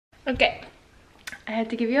Okay, I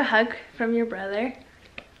had to give you a hug from your brother.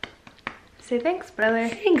 Say thanks, brother.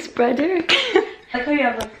 Thanks, brother. I like how you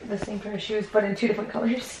have like the same pair of shoes but in 2 different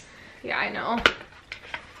colors. Yeah, I know.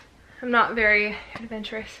 I'm not very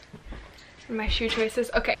adventurous in my shoe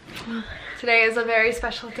choices. Okay, today is a very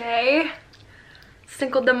special day.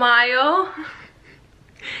 Cinco de Mayo.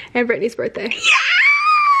 And Brittany's birthday.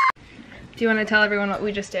 Yeah! Do you want to tell everyone what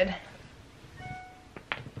we just did?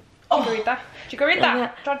 Chikorita.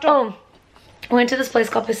 Chikorita. Oh, I went to this place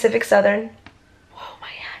called Pacific Southern. Oh my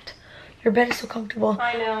god, your bed is so comfortable.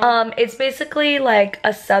 I know. It's basically like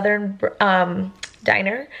a southern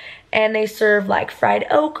diner, and they serve like fried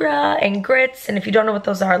okra and grits. And if you don't know what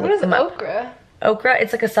those are, look them up. Okra? Okra,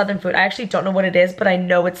 it's like a southern food. I actually don't know what it is, but I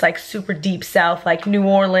know it's like super deep south, like New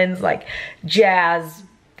Orleans, like jazz,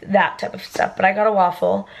 that type of stuff. But I got a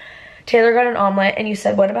waffle. Taylor got an omelet, and you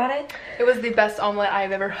said what about it? It was the best omelet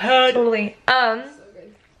I've ever had. Totally. So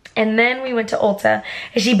good. And then we went to Ulta,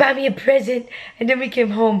 and she bought me a present, and then we came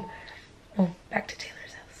home. Well, back to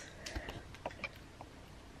Taylor's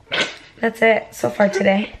house. That's it so far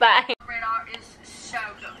today. Bye. Radar is so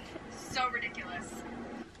good. So ridiculous.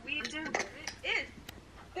 We do it. Is.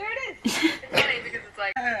 There it is. It's funny because it's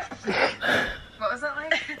like what was that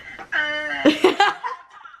like?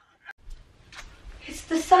 It's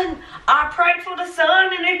the sun. I prayed for the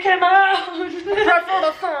sun, and it came out. Prayed for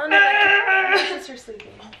the sun. My sister's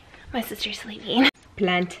sleeping. My sister's sleeping.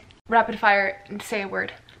 Plant. Rapid fire and say a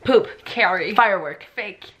word. Poop. Carry. Firework.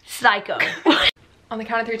 Fake. Psycho. On the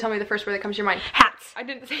count of 3, tell me the first word that comes to your mind. Hats. I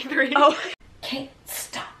didn't say 3. Oh. Can't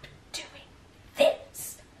stop doing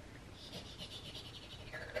this.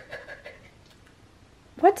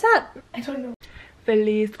 What's that? I don't know.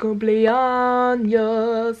 Feliz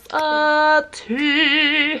cumpleaños a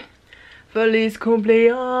ti. Feliz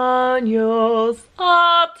cumpleaños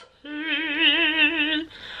a ti.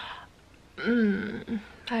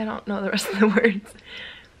 I don't know the rest of the words. It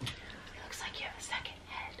looks like you have a second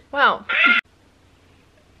head. Wow.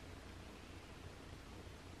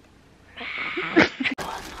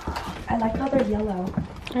 I like how they're yellow.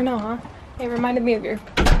 I know, huh? It reminded me of your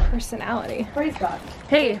personality. Praise God.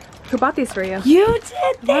 Hey, who bought these for you? You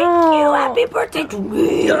did. Thank you. Happy birthday to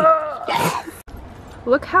me. Yes.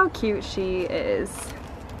 Look how cute she is.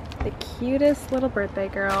 The cutest little birthday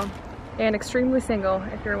girl. And extremely single,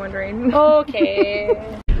 if you're wondering.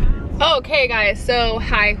 Okay. Okay guys, so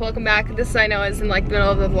hi, welcome back. This I know is in like the middle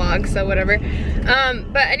of the vlog, so whatever.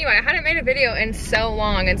 But anyway, I hadn't made a video in so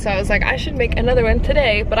long, and so I was like, I should make another one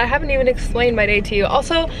today, but I haven't even explained my day to you.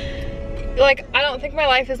 Also, like, I don't think my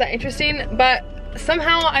life is that interesting, but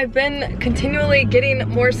somehow I've been continually getting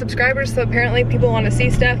more subscribers, so apparently people want to see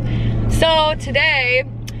stuff. So today,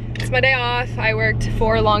 it's my day off. I worked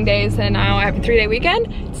 4 long days and now I have a 3-day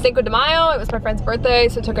weekend. It's Cinco de Mayo. It was my friend's birthday,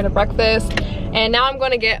 so I took her to breakfast. And now I'm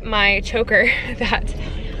going to get my choker that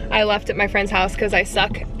I left at my friend's house because I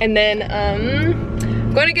suck. And then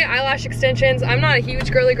I'm going to get eyelash extensions. I'm not a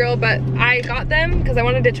huge girly girl, but I got them because I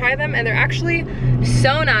wanted to try them, and they're actually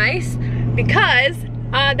so nice because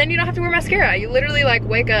then you don't have to wear mascara. You literally like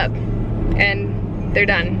wake up and they're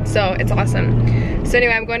done. So it's awesome. So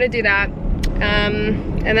anyway, I'm going to do that.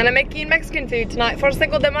 And then I'm making Mexican food tonight for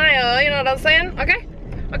Cinco de Mayo, you know what I'm saying? Okay?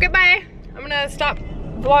 Okay, bye. I'm gonna stop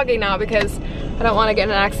vlogging now because I don't want to get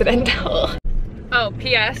in an accident. Oh,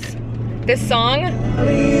 P.S. This song.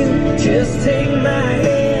 Just take my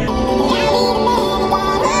hand.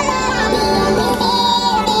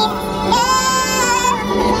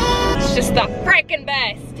 It's just the freaking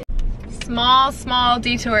best. Small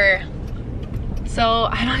detour. So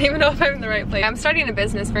I don't even know if I'm in the right place. I'm starting a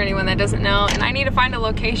business for anyone that doesn't know, and I need to find a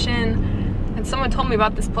location. And someone told me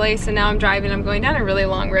about this place, and now I'm driving. I'm going down a really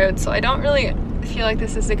long road, so I don't really feel like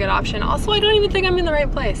this is a good option. Also, I don't even think I'm in the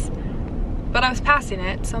right place. But I was passing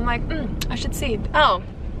it, so I'm like, I should see. Oh.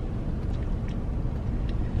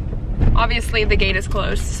 Obviously the gate is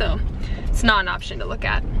closed, so it's not an option to look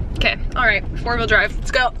at. Okay, all right, 4-wheel drive,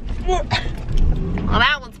 let's go. Well,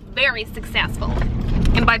 that was very successful.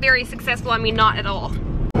 And by very successful, I mean not at all. Every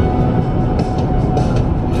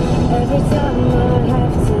time I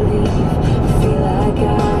have to leave, I feel like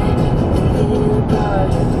I'm leaving a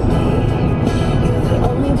part of me. You're the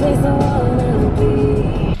only place I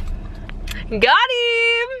wanna be. Got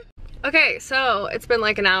him! Okay, so it's been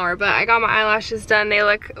like an hour, but I got my eyelashes done. They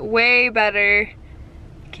look way better.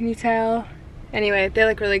 Can you tell? Anyway, they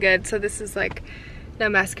look really good. So this is like no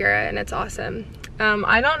mascara, and it's awesome.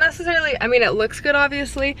 I don't necessarily, I mean, it looks good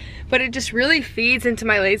obviously, but it just really feeds into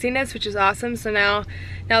my laziness, which is awesome. So now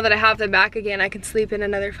that I have them back again, I can sleep in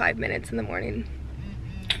another 5 minutes in the morning.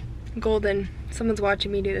 Golden. Someone's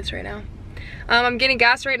watching me do this right now. I'm getting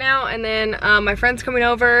gas right now, and then my friend's coming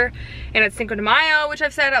over, and it's Cinco de Mayo, which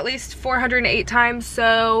I've said at least 408 times,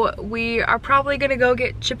 so we are probably gonna go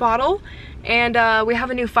get chipotle, and we have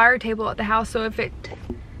a new fire table at the house, so if it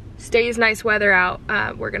stays nice weather out,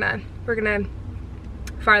 we're gonna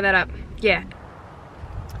fire that up. Yeah.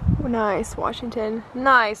 Nice, Washington.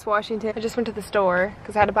 Nice, Washington. I just went to the store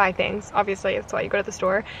because I had to buy things. Obviously, that's why you go to the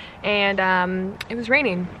store. And it was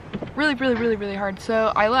raining really hard.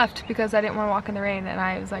 So I left because I didn't want to walk in the rain. And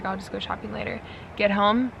I was like, I'll just go shopping later. Get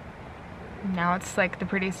home. Now it's like the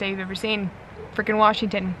prettiest day you've ever seen. Freaking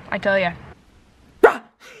Washington, I tell ya.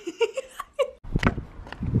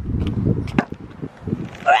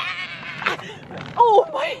 Oh,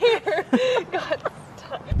 my hair. God,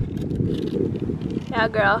 stop. Yeah,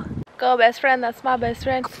 girl. Go, best friend. That's my best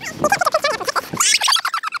friend.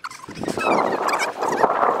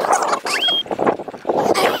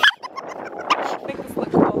 Make this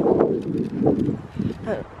look cool.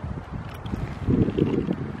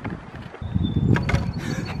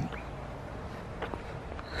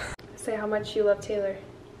 Say how much you love Taylor.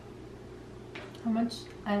 How much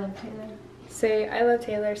I love Taylor. Say, I love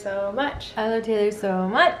Taylor so much. I love Taylor so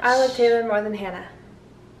much. I love Taylor more than Hannah.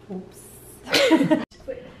 Oops.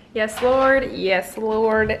 Yes, Lord. Yes,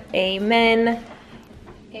 Lord. Amen.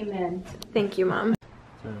 Amen. Thank you, Mom.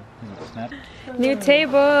 Snap. New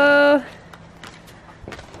table.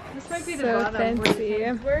 This might be the So bottom. fancy.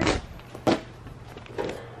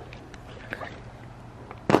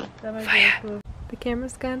 That might be Fire. cool. The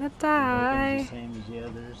camera's gonna die. Same as the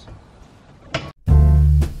others.